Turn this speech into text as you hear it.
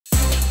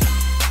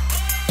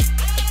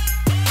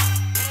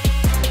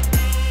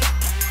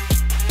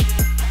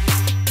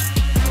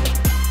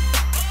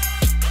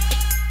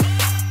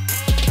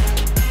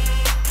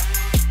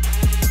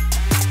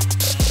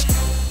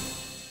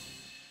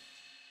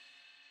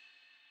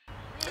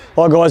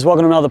Hi guys,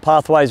 welcome to another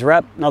Pathways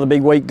Wrap. Another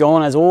big week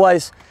gone as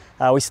always.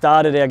 We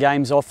started our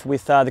games off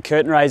with the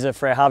curtain raiser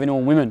for our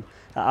Rabbitoh women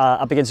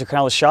up against the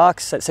Cronulla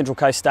Sharks at Central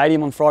Coast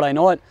Stadium on Friday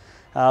night.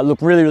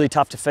 Looked really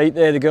tough defeat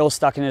there. The girls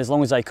stuck in it as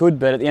long as they could,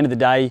 but at the end of the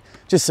day,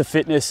 just the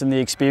fitness and the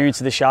experience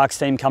of the Sharks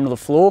team come to the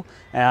floor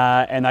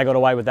and they got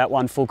away with that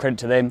one. Full credit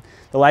to them.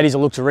 The ladies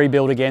will look to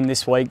rebuild again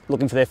this week,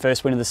 looking for their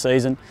first win of the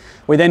season.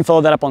 We then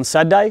followed that up on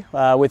Saturday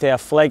with our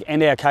flag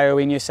and our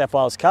KOE New South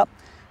Wales Cup.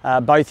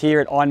 Both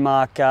here at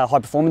Ironmark High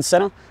Performance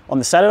Centre on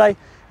the Saturday.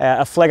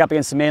 A flag up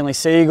against the Manly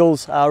Sea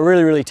Eagles.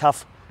 Really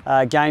tough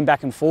game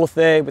back and forth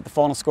there, with the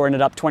final score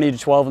ended up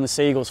 20-12 in the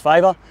Sea Eagles'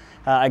 favour.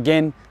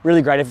 Again,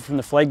 really great effort from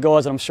the flag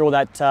guys, and I'm sure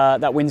that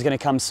that win's going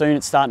to come soon.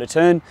 It's starting to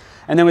turn.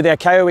 And then with our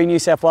KOE New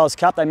South Wales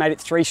Cup, they made it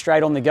 3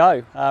 straight on the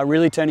go.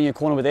 Really turning a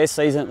corner with their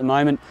season at the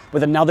moment,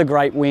 with another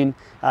great win,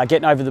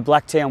 getting over the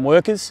Blacktown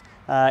Workers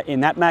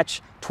in that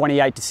match,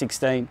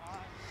 28-16.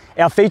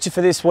 Our feature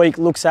for this week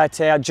looks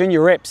at our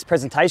junior reps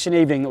presentation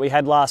evening that we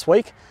had last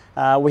week.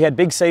 We had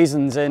big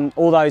seasons in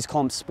all those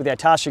comps with our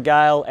Tasha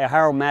Gale, our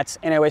Harold Matts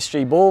and our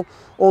SG Ball,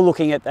 all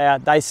looking at how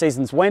their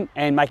seasons went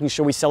and making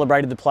sure we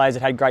celebrated the players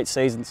that had great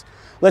seasons.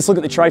 Let's look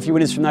at the trophy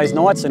winners from those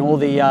nights and all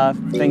the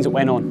things that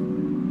went on.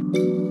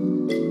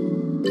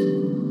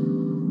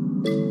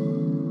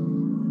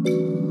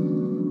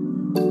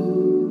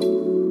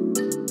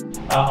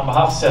 On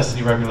behalf of South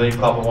Sydney Rugby League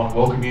Club, I want to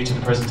welcome you to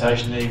the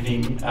presentation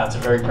evening. It's a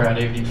very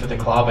proud evening for the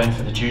club and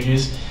for the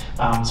juniors,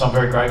 so I'm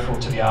very grateful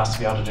to be asked to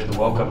be able to do the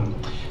welcome.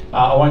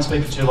 I won't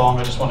speak for too long.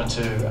 I just wanted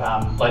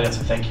to lay down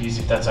some thank yous,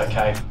 if that's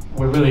okay.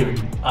 We really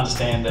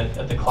understand that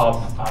at the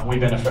club we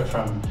benefit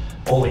from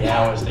all the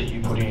hours that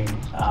you put in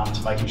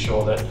to making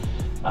sure that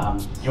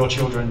your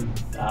children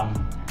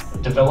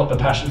develop a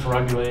passion for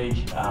rugby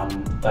league,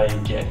 they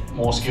get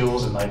more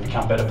skills and they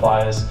become better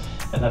players,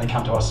 and then they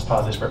come to us as part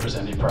of this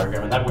representative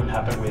program, and that wouldn't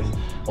happen with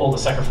all the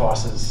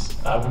sacrifices,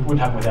 wouldn't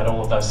happen without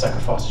all of those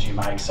sacrifices you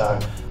make. So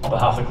on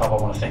behalf of the club,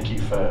 I want to thank you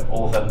for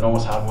all of that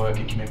enormous hard work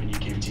and commitment you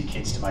give to your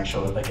kids to make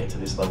sure that they get to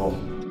this level.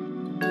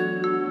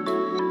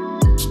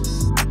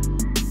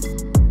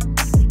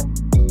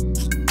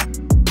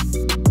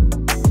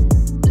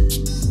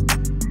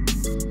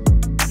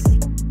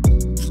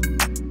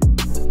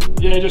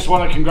 Yeah, just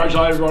want to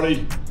congratulate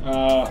everybody,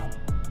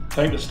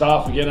 thank the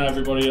staff again,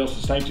 everybody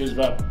else's thank yous,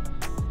 but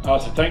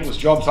it's a thankless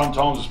job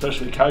sometimes,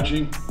 especially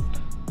coaching.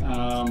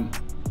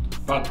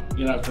 But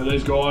you know, for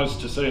these guys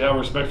to see how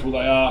respectful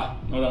they are,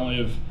 not only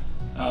of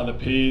the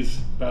peers,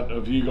 but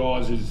of you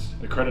guys, is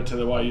a credit to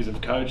the way you have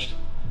coached,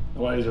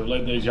 the way you have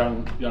led these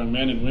young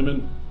men and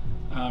women.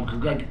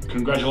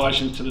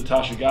 Congratulations to the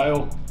Tasha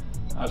Gale.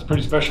 It's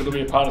pretty special to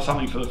be a part of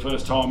something for the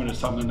first time, and it's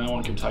something that no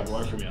one can take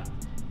away from you.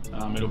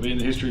 It'll be in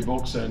the history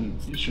books, and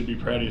you should be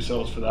proud of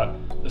yourselves for that.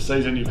 The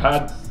season you've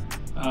had,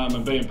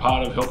 and being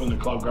part of helping the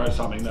club grow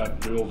something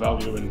that we all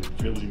value and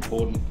feel is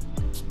important.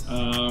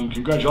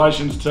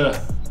 Congratulations to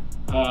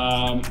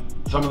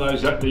some of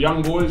those, the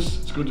young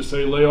boys. It's good to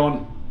see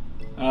Leon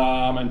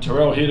and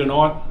Terrell here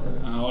tonight.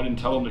 I didn't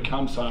tell them to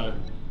come, so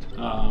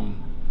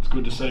it's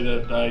good to see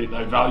that they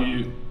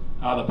value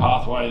the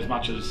pathway as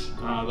much as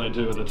they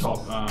do at the top.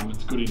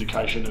 It's a good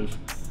indication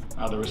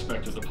of the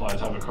respect that the players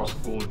have across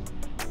the board.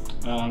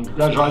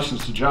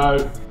 Congratulations to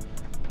Joe.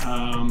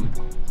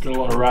 Got a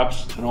lot of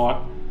raps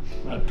tonight,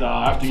 but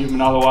I have to give him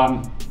another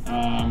one.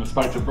 I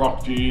spoke to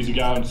Brock a few years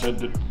ago and said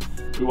that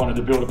we wanted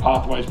to build a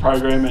Pathways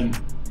program, and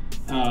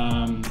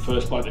the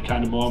first bloke that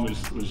came to mind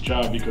was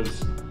Joe,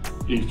 because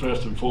he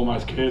first and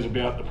foremost cares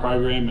about the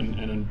program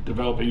and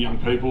developing young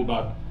people,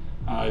 but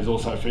he's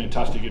also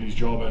fantastic at his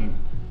job, and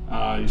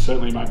he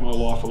certainly makes my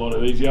life a lot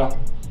easier.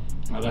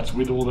 That's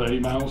with all the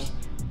emails.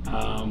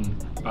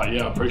 But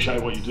yeah, I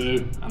appreciate what you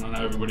do, and I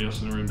know everybody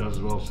else in the room does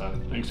as well, so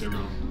thanks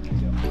everyone.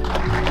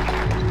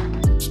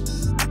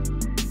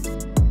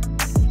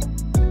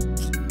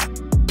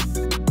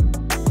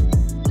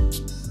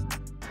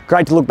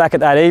 Great to look back at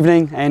that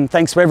evening, and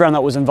thanks to everyone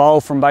that was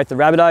involved from both the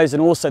Rabbitohs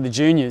and also the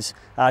juniors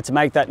to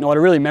make that night a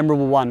really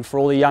memorable one for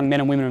all the young men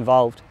and women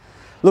involved.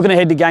 Looking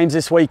ahead to games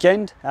this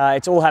weekend,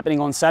 it's all happening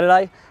on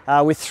Saturday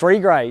with 3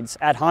 grades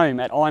at home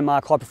at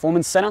Ironmark High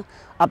Performance Centre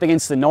up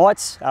against the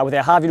Knights, with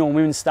our Rabbitoh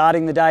women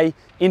starting the day,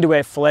 into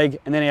our flag,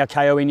 and then our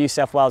KOE New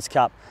South Wales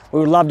Cup. We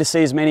would love to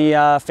see as many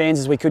fans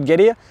as we could get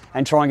here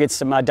and try and get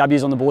some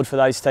W's on the board for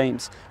those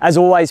teams. As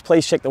always,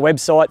 please check the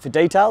website for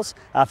details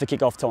for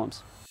kick-off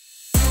times.